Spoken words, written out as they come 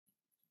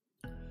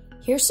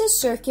Here's a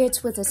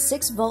circuit with a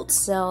 6-volt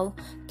cell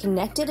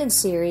connected in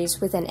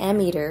series with an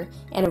ammeter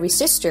and a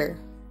resistor.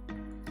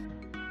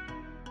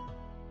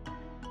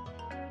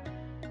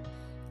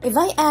 If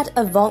I add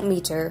a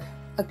voltmeter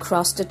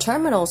across the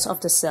terminals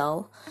of the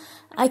cell,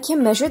 I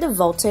can measure the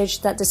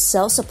voltage that the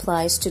cell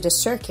supplies to the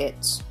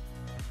circuit.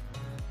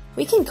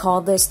 We can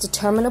call this the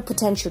terminal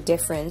potential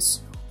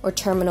difference, or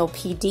terminal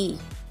PD.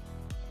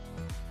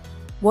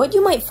 What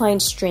you might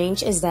find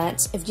strange is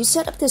that if you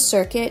set up this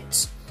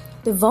circuit,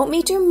 the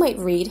voltmeter might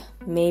read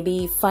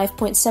maybe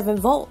 5.7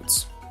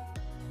 volts.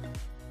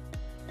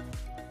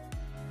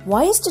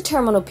 Why is the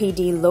terminal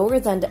PD lower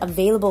than the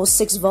available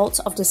 6 volts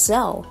of the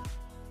cell?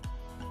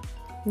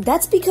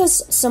 That's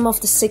because some of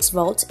the 6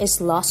 volts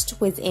is lost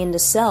within the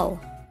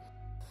cell.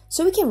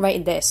 So we can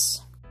write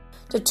this.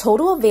 The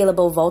total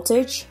available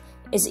voltage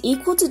is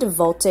equal to the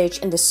voltage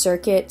in the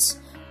circuit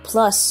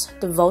plus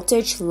the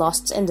voltage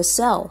lost in the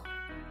cell.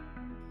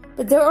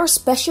 But there are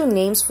special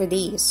names for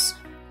these.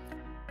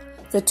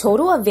 The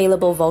total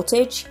available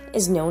voltage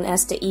is known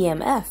as the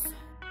EMF.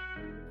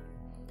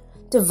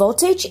 The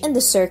voltage in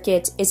the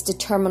circuit is the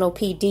terminal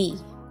PD.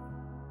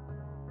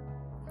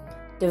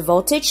 The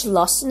voltage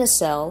lost in the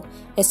cell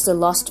is the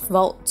lost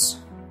volt.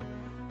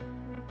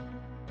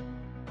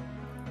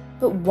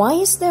 But why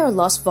is there a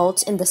lost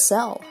volt in the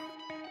cell?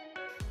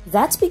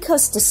 That's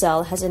because the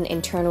cell has an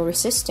internal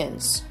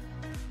resistance.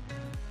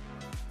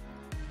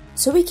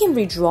 So we can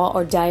redraw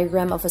our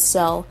diagram of a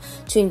cell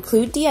to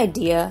include the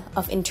idea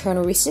of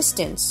internal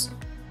resistance.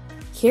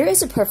 Here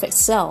is a perfect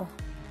cell,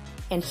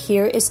 and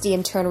here is the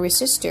internal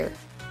resistor.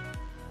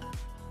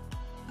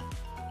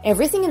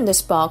 Everything in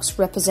this box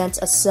represents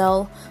a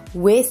cell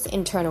with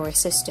internal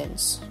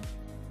resistance.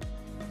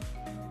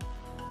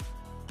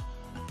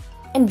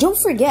 And don't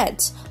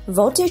forget,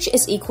 voltage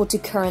is equal to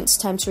current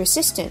times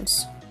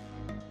resistance.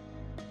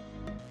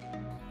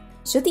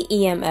 So the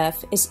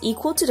EMF is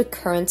equal to the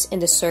current in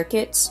the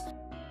circuit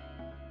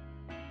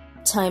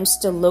times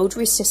the load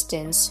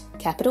resistance,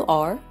 capital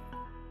R,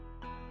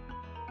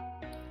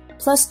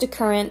 plus the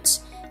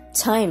current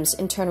times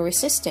internal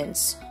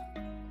resistance.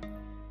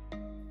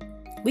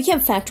 We can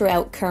factor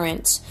out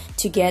current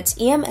to get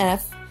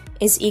EMF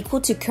is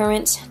equal to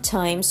current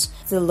times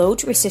the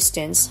load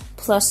resistance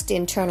plus the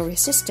internal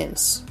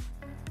resistance.